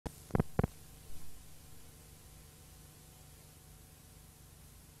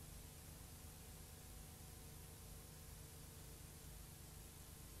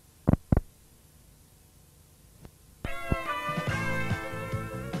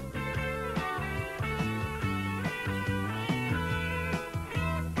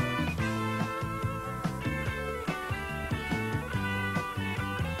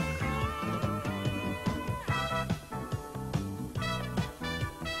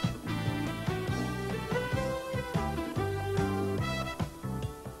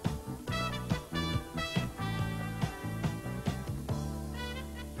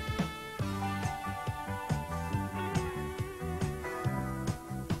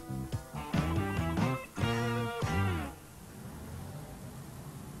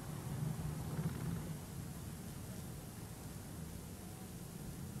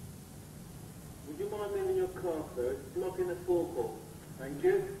after is blocking the forecourt. Thank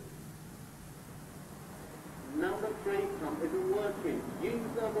you. Number 3 pump isn't working.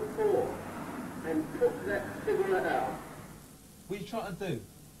 Use number 4 and put that cigarette out. What are you trying to do?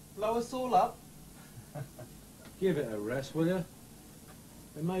 Blow us all up? Give it a rest, will you?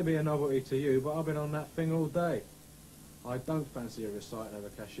 It may be a novelty to you, but I've been on that thing all day. I don't fancy a recital of a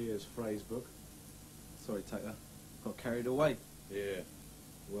cashier's phrase book. Sorry, Taylor. Got carried away. Yeah,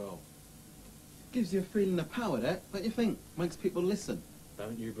 well, Gives you a feeling of power, that, don't you think? Makes people listen.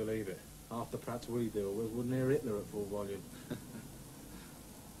 don't you believe it. Half the prats we deal with wouldn't hear Hitler at full volume.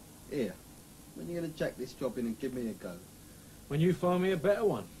 Here, when are you going to jack this job in and give me a go? When you find me a better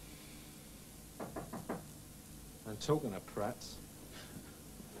one. And talking of prats...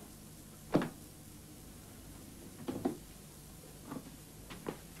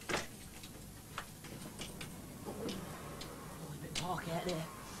 Park out there.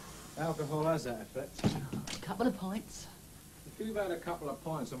 Alcohol has that effect. A couple of pints. If you've had a couple of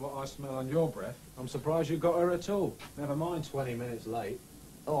pints of what I smell on your breath, I'm surprised you got her at all. Never mind 20 minutes late.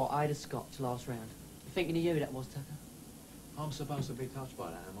 Oh, I had a scotch last round. Thinking of you, that was, Tucker. I'm supposed to be touched by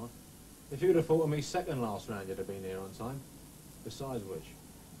that, am I? If you'd have thought of me second last round, you'd have been here on time. Besides which,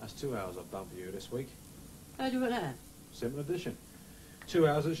 that's 2 hours I've done for you this week. How'd you work that out? Simple addition. 2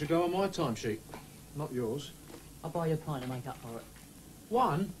 hours that should go on my timesheet, not yours. I'll buy you a pint to make up for it.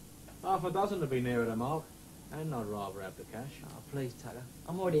 One? Half a dozen to be nearer the mark. And I'd rather have the cash. Oh, please, Tucker.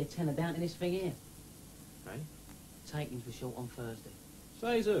 I'm already a tenner down to this thing here. Eh? Takings were short on Thursday.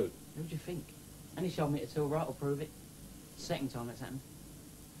 Says who? Who do you think? And he showed me to till right will prove it. Second time that's happened.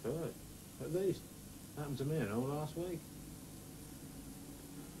 Third, at least. Happened to me and all last week.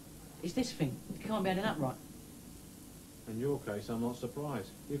 It's this thing. It can't be adding up right. In your case, I'm not surprised.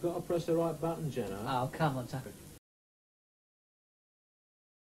 You've got to press the right button, Jenna. Oh, come on, Tucker.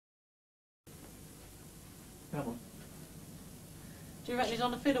 Come on. Do you reckon he's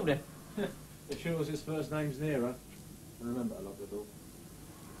on the fiddle then? As sure as his first name's Nero. And remember to lock the door.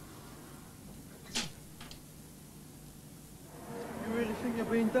 You really think you're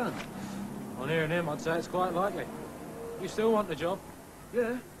being done? On hearing him, I'd say it's quite likely. You still want the job?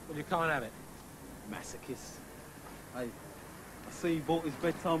 Yeah. Well, you can't have it. Masochist. Hey, I see you bought his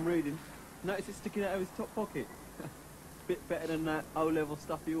bedtime reading. Notice it's sticking out of his top pocket. Bit better than that O-level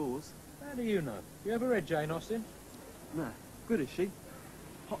stuff of yours. How do you know? You ever read Jane Austen? Nah, good is she?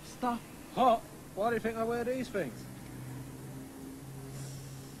 Hot stuff. Hot? Why do you think I wear these things?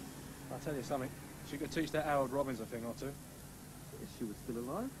 I'll tell you something. She could teach that Harold Robbins a thing or two. If she was still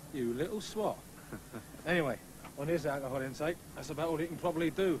alive. You little swat. Anyway, on his alcohol intake, that's about all he can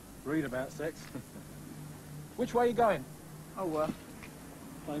probably do. Read about sex. Which way are you going? Oh,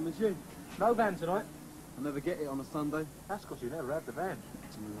 same as you. No van tonight. I never get it on a Sunday. That's because you never had the van.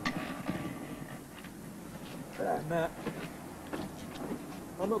 Nah.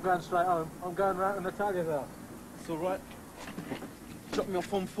 I'm not going straight home. I'm going round to Natalia's house. It's all right. Drop me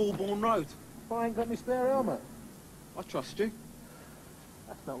off on Fulbourn Road. If I ain't got my spare helmet. I trust you.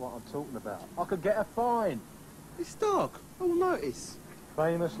 That's not what I'm talking about. I could get a fine. It's dark. I will notice.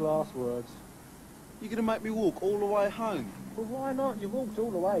 Famous last words. You're going to make me walk all the way home? Well, why not? You walked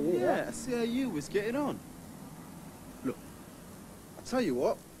all the way here. Yeah, I see how you was getting on. Look, I'll tell you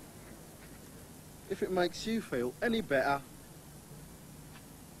what. If it makes you feel any better,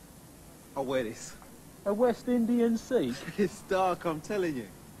 I'll wear this. A West Indian sea? It's dark, I'm telling you.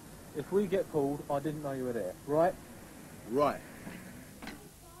 If we get pulled, I didn't know you were there, right? Right.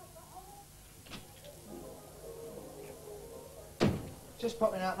 Just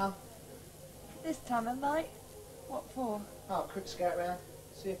popping out now. This time of night? What for? Oh, quick scout round.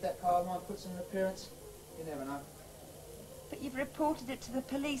 See if that car of mine puts in an appearance. You never know. But you've reported it to the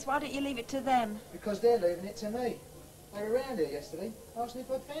police. Why don't you leave it to them? Because they're leaving it to me. They were around here yesterday, asking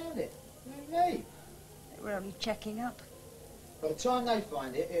if I'd found it. Me. They were only checking up. By the time they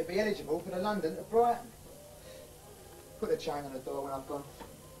find it, it'll be eligible for the London to Brighton. Put a chain on the door when I've gone.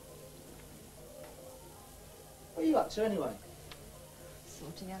 What are you up to anyway?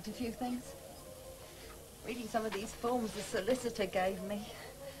 Sorting out a few things. Reading some of these forms the solicitor gave me.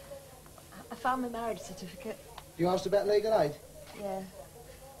 I found my marriage certificate. You asked about legal aid? Yeah.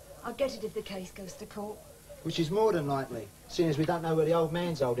 I'll get it if the case goes to court. Which is more than likely, seeing as we don't know where the old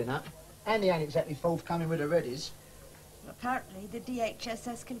man's holding up. And he ain't exactly forthcoming with the Reddies. Apparently, the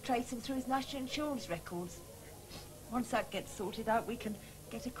DHSS can trace him through his national insurance records. Once that gets sorted out, we can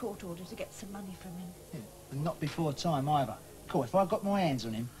get a court order to get some money from him. Yeah, and not before time either. Cool, if I got my hands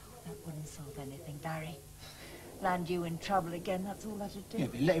on him... That wouldn't solve anything, Barry. Land you in trouble again, that's all that'd do. Yeah,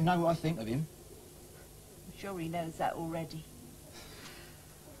 but let him know what I think of him. I'm sure he knows that already.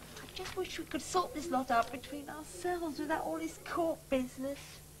 just wish we could sort this lot out between ourselves without all this court business.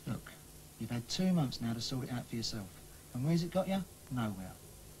 Look, you've had 2 months now to sort it out for yourself. And where's it got you? Nowhere.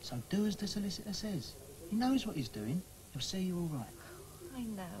 So do as the solicitor says. He knows what he's doing. He'll see you all right. I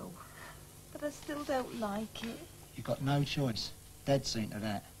know, but I still don't like it. You've got no choice. Dead seen to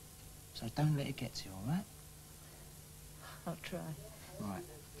that. So don't let it get to you, all right? I'll try. Right.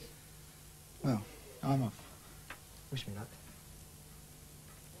 Well, I'm off. Wish me luck.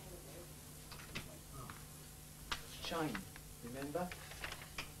 Chain, remember?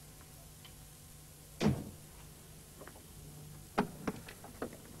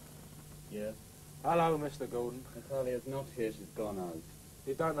 Yes. Hello, Mr. Gordon. Natalia's not here, she's gone out.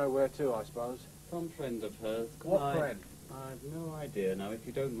 You don't know where to, I suppose. Some friend of hers. What friend? I've no idea now. If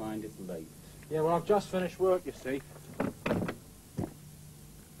you don't mind, it's late. Yeah, well, I've just finished work, you see.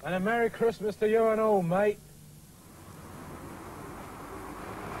 And a Merry Christmas to you and all, mate.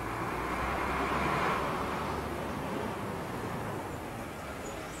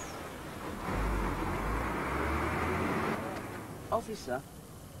 Officer,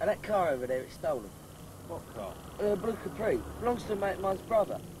 that car over there is stolen. What car? Blue Capri. Belongs to a mate of mine's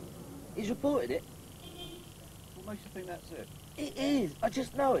brother. He's reported it. What makes you think that's it? It is. I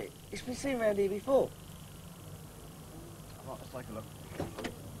just know it. It's been seen around here before. Right, let's take a look.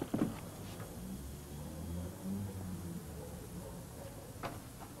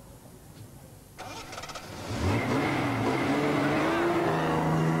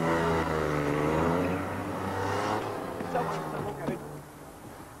 Someone get it.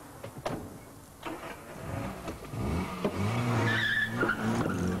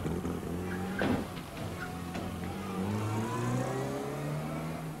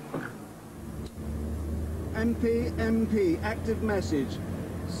 MP, active message.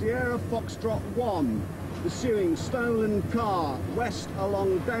 Sierra Foxtrot 1, pursuing stolen car, west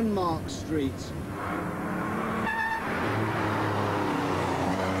along Denmark Street.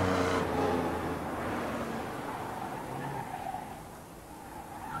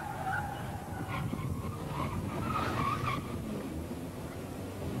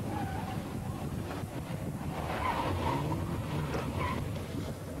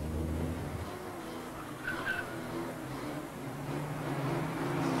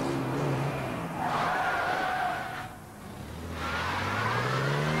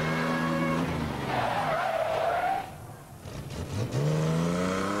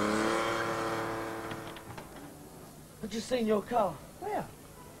 I've just seen your car. Where?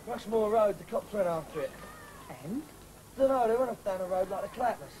 Rushmore Road, the cops ran after it. And? Don't know, they run off down the road like the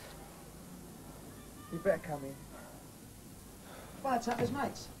clappers. You better come in. By Tucker's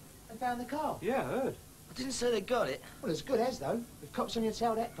mates. They found the car. Yeah, I heard. I didn't say they got it. Well, as good as, though. With cops on your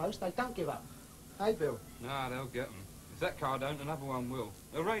tail that close, they don't give up. Hey, Bill, Nah, they'll get them. If that car don't, another one will.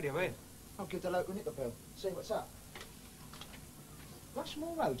 They'll radio in. I'll give the local nick a bill. See what's up.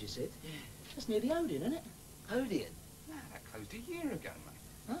 Rushmore Road, you said? Yeah. That's near the Odeon, isn't it? Odeon? Nah, that closed a year ago,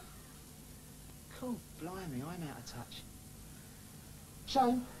 mate. Cool. Blimey, I'm out of touch.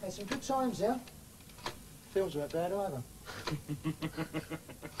 Shame. Had some good times there. Films weren't bad either.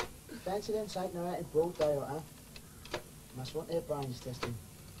 Fancy them taking her out in broad daylight, huh? Must want their brains testing.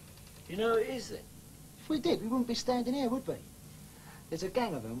 You know who it is then? If we did, we wouldn't be standing here, would we? There's a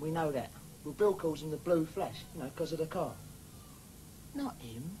gang of them, we know that. Well, Bill calls them the Blue Flash, you know, because of the car. Not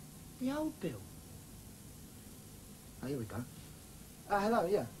him. The old Bill. Oh, here we go. Hello,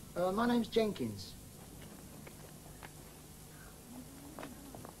 yeah. My name's Jenkins.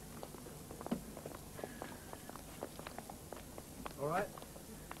 All right.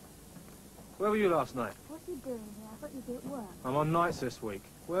 Where were you last night? What are you doing here? I thought you'd be at work. I'm on nights this week.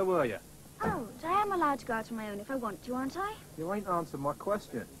 Where were you? Oh, so I am allowed to go out on my own if I want to, aren't I? You ain't answered my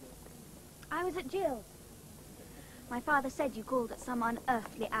question. I was at Jill's. My father said you called at some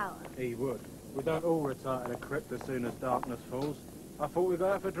unearthly hour. He would. We don't all retire to the crypt as soon as darkness falls. I thought we'd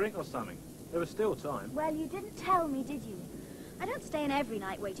go out for a drink or something. There was still time. Well, you didn't tell me, did you? I don't stay in every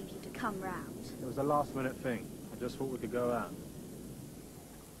night waiting for you to come round. It was a last-minute thing. I just thought we could go out.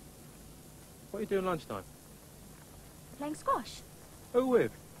 What are you doing lunchtime? Playing squash. Who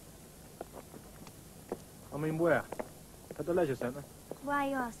with? I mean, where? At the leisure centre? Why are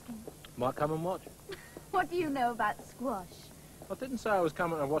you asking? Might come and watch. What do you know about squash? I didn't say I was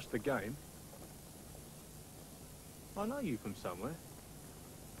coming to watch the game. I know you from somewhere.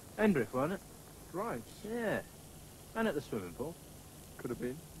 Hendrick, wasn't it? Right. Yeah. And at the swimming pool. Could have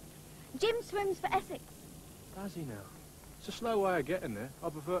been. Jim swims for Essex. Does he now? It's a slow way of getting there. I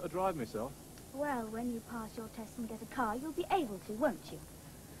prefer to drive myself. Well, when you pass your test and get a car, you'll be able to, won't you?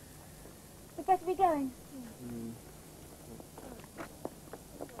 We'd better be going.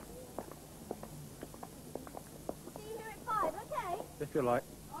 If you like.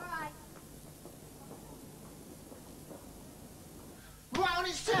 Right on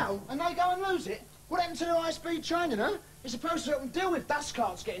its tail, and they go and lose it? What happened to the high-speed training, huh? You're supposed to help them deal with dust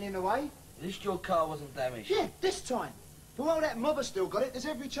carts getting in the way. At least your car wasn't damaged. Yeah, this time. For while that mobber's still got it, there's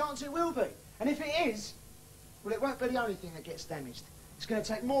every chance it will be. And if it is, well, it won't be the only thing that gets damaged. It's going to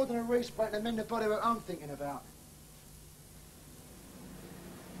take more than a reef break to mend the bodywork I'm thinking about.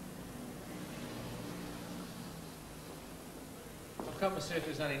 I've come to see if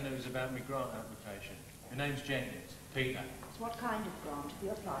there's any news about my grant application. My name's Jenkins, Peter. What kind of grant have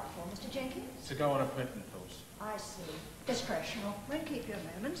you applied for, Mr. Jenkins? To go on a printing course. I see. Discretional. Won't keep you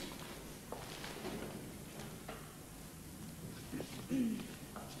a moment.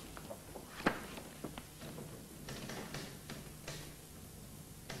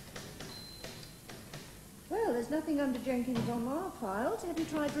 Well, there's nothing under Jenkins on our files. Have you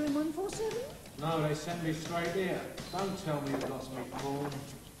tried room 147? No, they sent me straight here. Don't tell me you've lost me form.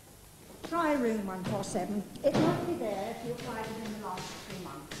 Try room 147. It might be there if you applied within the last 3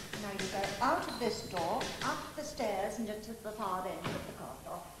 months. Now you go out of this door, up the stairs, and into the far end of the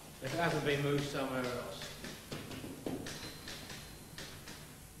corridor. If it hasn't been moved somewhere else.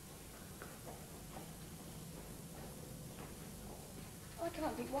 I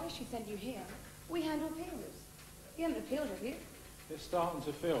can't think why she sent you here. We handle appeals. You haven't appealed, have you? It's starting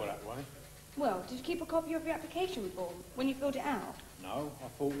to feel that way. Well, did you keep a copy of your application form when you filled it out? No, I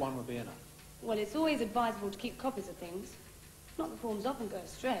thought one would be enough. Well, it's always advisable to keep copies of things. Not the forms often go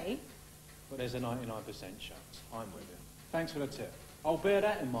astray. But there's a 99% chance. I'm with you. Thanks for the tip. I'll bear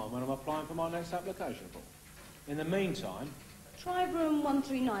that in mind when I'm applying for my next application form. In the meantime... Try room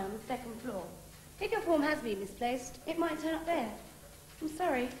 139 on the second floor. If your form has been misplaced, it might turn up there. I'm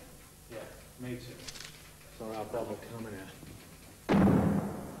sorry. Yeah, me too. Sorry I bothered coming here.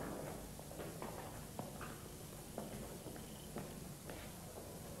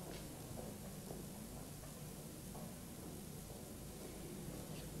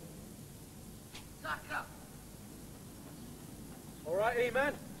 All right,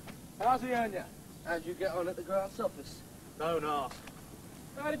 E-Man. How's he on you? How'd you get on at the grants office? Don't ask.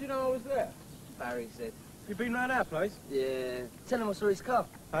 How did you know I was there? Barry said. You been round our place? Yeah. Tell him I saw his car.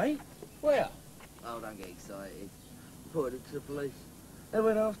 Hey? Where? Oh, don't get excited. Reported it to the police. They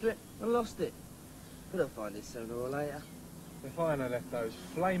went after it and lost it. But they'll find it sooner or later. If I hadn't left those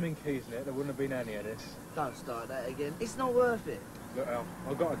flaming keys in it, there wouldn't have been any of this. Don't start that again. It's not worth it. Look, Al,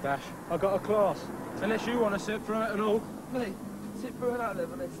 I've got a dash. I've got a class. Unless you want to sit through it and all. Me? Sit through an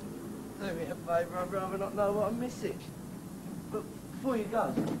O-level list. Do me a favour, I'd rather not know what I'm missing. But before you go,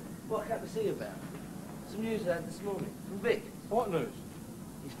 what I came to see you about? Some news I had this morning from Vic. What news?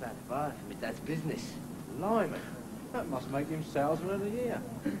 He's found a buyer for my dad's business. Blimey. That must make him salesman of the year.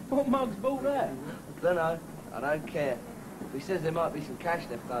 What mug's bought that? Don't know. I don't care. He says there might be some cash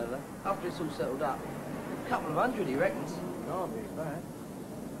left over after it's all settled up. A couple of hundred, he reckons. Can't be bad.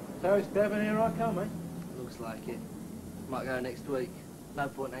 So it's Devon here I come, eh? Looks like it. Might go next week. No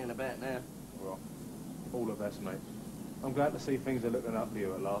point hanging about now. Well, all the best, mate. I'm glad to see things are looking up for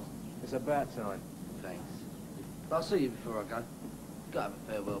you at last. It's about time. Thanks. But I'll see you before I go. Gotta have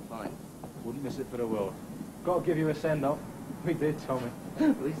a farewell pint. Wouldn't miss it for the world. Got to give you a send-off. We did, Tommy.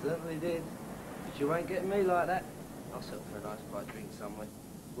 We certainly did. But you ain't getting me like that. I'll settle for a nice quiet drink somewhere.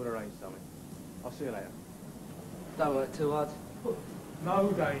 We'll arrange something. I'll see you later. Don't work too hard.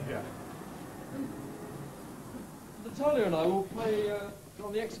 No danger. Natalia and I will play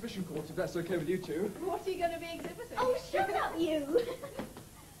on the exhibition court, if that's okay with you two. What are you going to be exhibiting? Oh, shut up, you!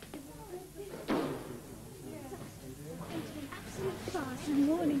 Absolute farce in the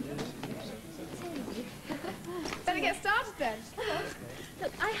morning. Better get started then.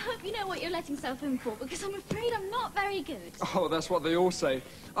 Look, I hope you know what you're letting yourself in for, because I'm afraid I'm not very good. Oh, that's what they all say.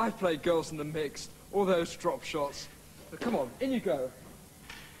 I've played girls in the mixed, all those drop shots. But come on, in you go.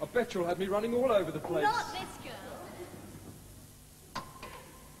 I bet you'll have me running all over the place. Not this girl.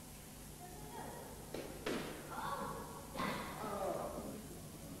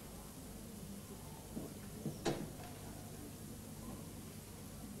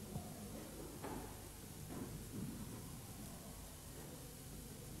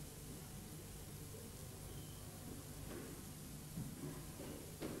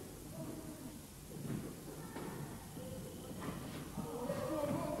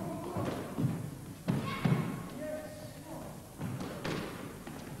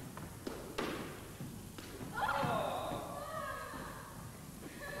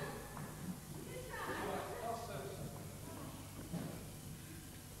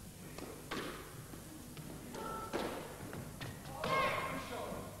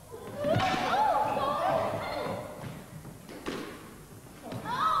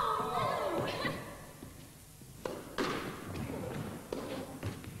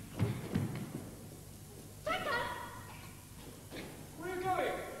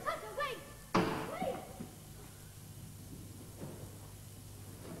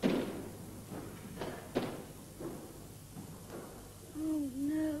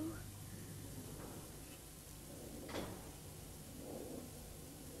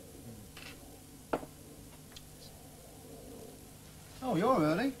 Oh, you're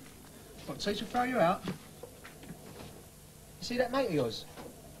early. What, teacher throw you out? You see that mate of yours?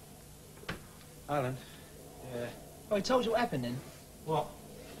 Alan? Yeah. Oh, he told you what happened then? What?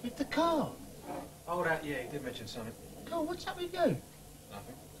 With the car. Oh, that, yeah, he did mention something. Oh, what's up with you?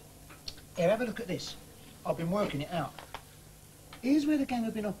 Nothing. Here, have a look at this. I've been working it out. Here's where the gang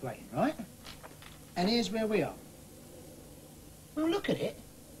have been operating, right? And here's where we are. Well, look at it.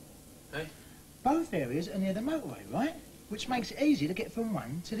 Hey? Both areas are near the motorway, right? Which makes it easy to get from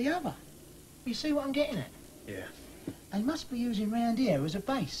one to the other. You see what I'm getting at? Yeah. They must be using round here as a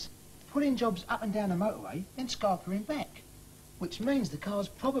base, pulling jobs up and down the motorway, then scarpering back. Which means the car's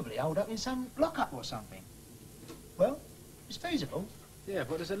probably holed up in some lockup or something. Well, it's feasible. Yeah,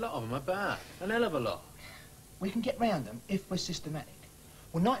 but there's a lot of them about. An hell of a lot. We can get round them if we're systematic.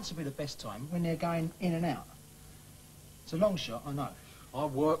 Well, nights will be the best time when they're going in and out. It's a long shot, I know. I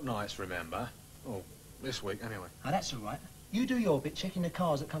work nights, remember? Oh, this week, anyway. Now, that's all right. You do your bit checking the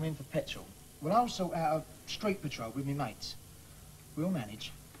cars that come in for petrol. Well, I'll sort out a street patrol with me mates. We'll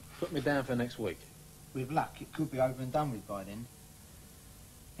manage. Put me down for next week. With luck, it could be over and done with by then.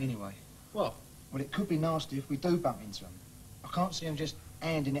 Anyway. What? Well, it could be nasty if we do bump into them. I can't see them just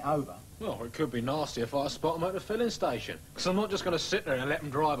handing it over. Well, it could be nasty if I spot them at the filling station. Because I'm not just going to sit there and let them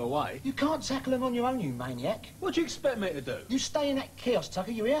drive away. You can't tackle them on your own, you maniac. What do you expect me to do? You stay in that kiosk,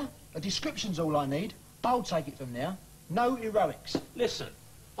 Tucker, you hear? A description's all I need. I'll take it from there. No heroics. Listen,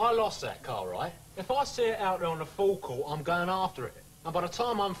 I lost that car, right? If I see it out there on the forecourt, I'm going after it. And by the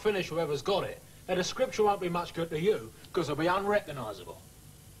time I'm finished, whoever's got it, the description won't be much good to you, because it'll be unrecognisable.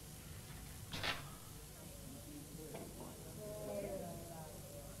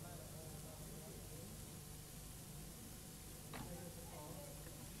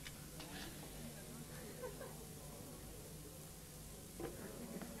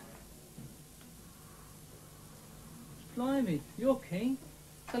 Blimey, you're keen.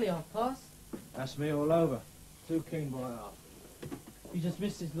 It's only past. That's me all over. Too keen by half. You just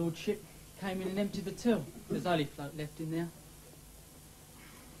missed his lordship. Came in and emptied the till. There's only float left in there.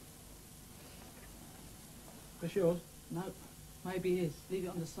 This yours? Nope. Maybe his. Leave it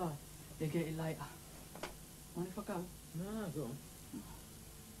on the side. They'll get it later. Mind if I go? No, go on.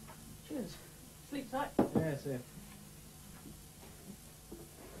 Cheers. Sleep tight. Yeah, see ya.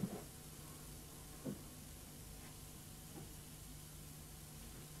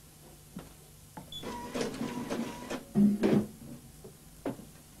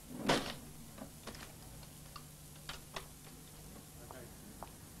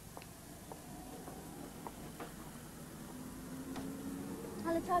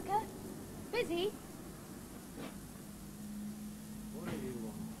 Hello, Tucker. Busy? What do you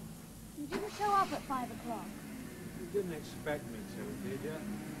want? You didn't show up at 5 o'clock. You didn't expect me to, did you?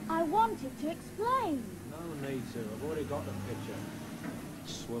 I wanted to explain. No need to. I've already got the picture.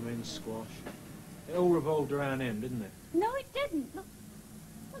 Swimming, squash. It all revolved around him, didn't it? No, it didn't. Look,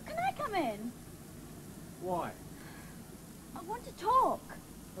 can I come in? Why? I want to talk.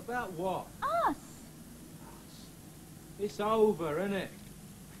 About what? Us. It's over, isn't it?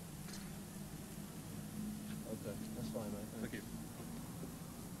 Okay, that's fine, mate. Thank you.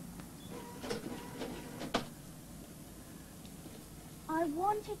 I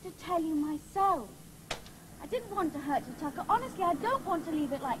wanted to tell you myself. I didn't want to hurt you, Tucker. Honestly, I don't want to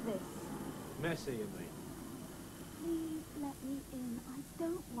leave it like this. Messy, you mean? Please let me in. I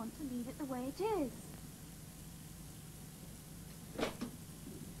don't want to leave it the way it is.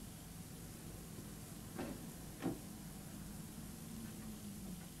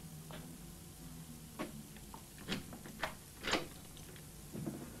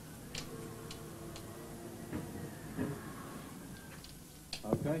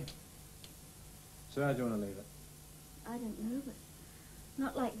 Okay. So how do you want to leave it? I don't know, but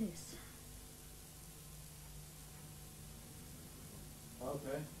not like this.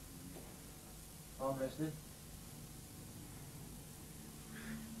 Okay. I'm listening.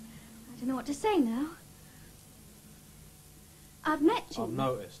 I don't know what to say now. I've met you. I've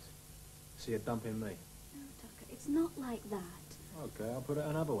noticed. So you're dumping me. No, Tucker, it's not like that. Okay, I'll put it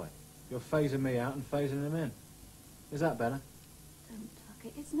another way. You're phasing me out and phasing him in. Is that better? Don't,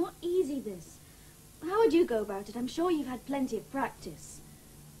 Tucker. It's not easy, this. How would you go about it? I'm sure you've had plenty of practice.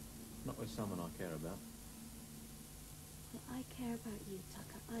 Not with someone I care about. Well, I care about you,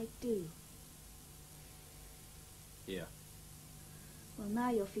 Tucker. I do. Yeah. Well,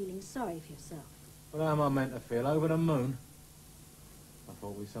 now you're feeling sorry for yourself. Well, how am I meant to feel? Over the moon? I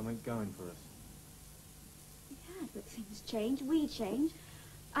thought we had something going for us. We had, but things change. We change.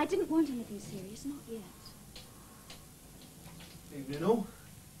 I didn't want anything serious, not yet. Evening all.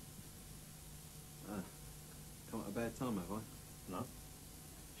 Come at a bad time, have I? No.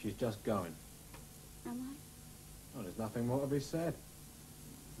 She's just going. Am I? Well, there's nothing more to be said.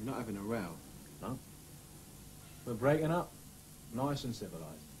 You're not having a row. No. We're breaking up. Nice and civilised.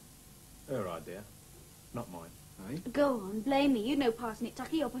 Her idea, not mine. Hey? Go on, blame me. You know Parsnip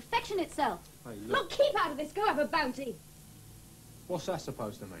Tucker. You're perfection itself. Hey, Look, keep out of this. Go have a bounty. What's that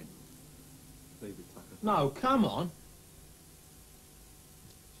supposed to mean? Leave it, Tucker. No, come on.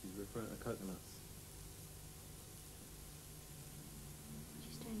 She's referring to coconuts. What are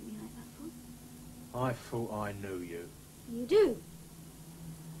you staring at me like that for? I thought I knew you. You do.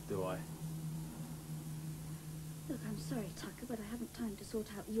 Do I? Look, I'm sorry, Tucker, but I haven't time to sort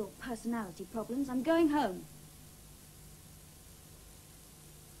out your personality problems. I'm going home.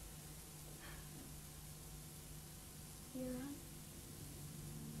 You all right?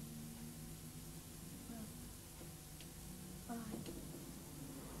 Well, bye.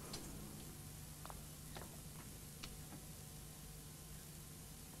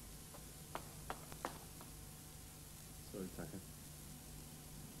 Sorry, Tucker.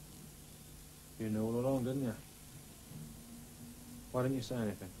 You knew all along, didn't you? Why didn't you say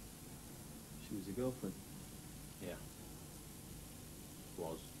anything? She was your girlfriend. Yeah.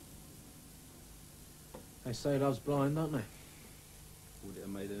 Was. They say love's blind, don't they? Would it have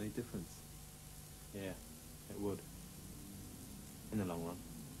made any difference? Yeah, it would. In the long run.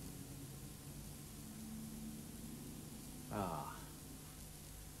 Ah.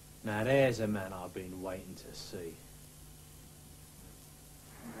 Now there's a man I've been waiting to see.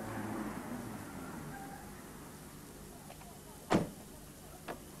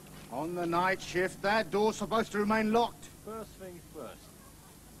 On the night shift, that door's supposed to remain locked. First things first.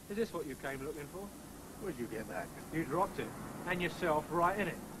 Is this what you came looking for? Where'd you get that? You dropped it. And yourself right in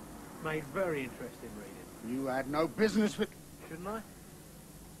it. Made very interesting reading. You had no business with... Shouldn't I?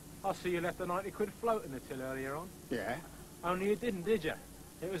 I see you left the 90 quid floating the till earlier on. Yeah? Only you didn't, did you?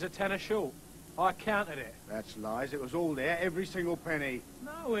 It was a tenner short. I counted it. That's lies. It was all there, every single penny.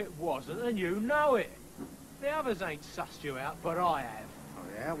 No, it wasn't, and you know it. The others ain't sussed you out, but I have. Oh,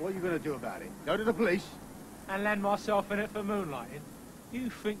 yeah? What are you going to do about it? Go to the police? And land myself in it for moonlighting. You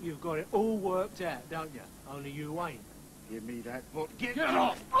think you've got it all worked out, don't you? Only you ain't. Give me that book. Get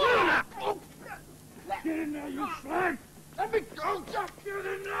off! Get in there, you slag! Let me go, Jack! Get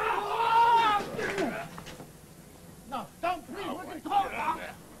in there! No, don't, please. We can talk about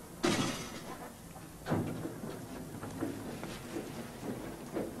it.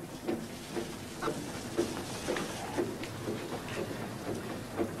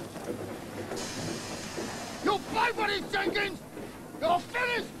 You'll pay for this, Jenkins! You're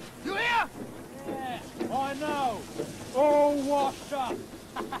finished! You hear? Yeah, I know. All washed up.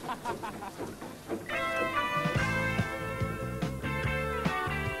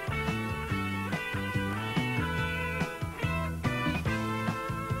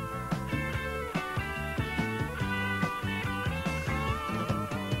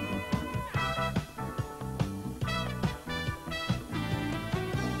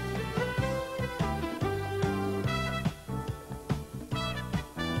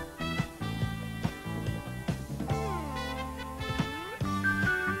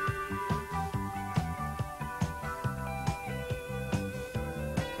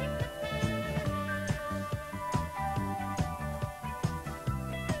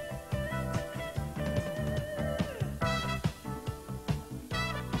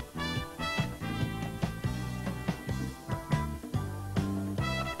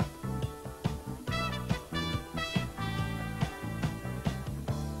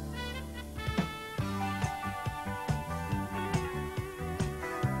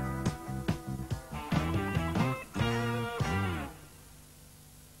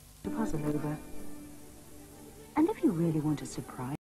 Deposit over. And if you really want a surprise,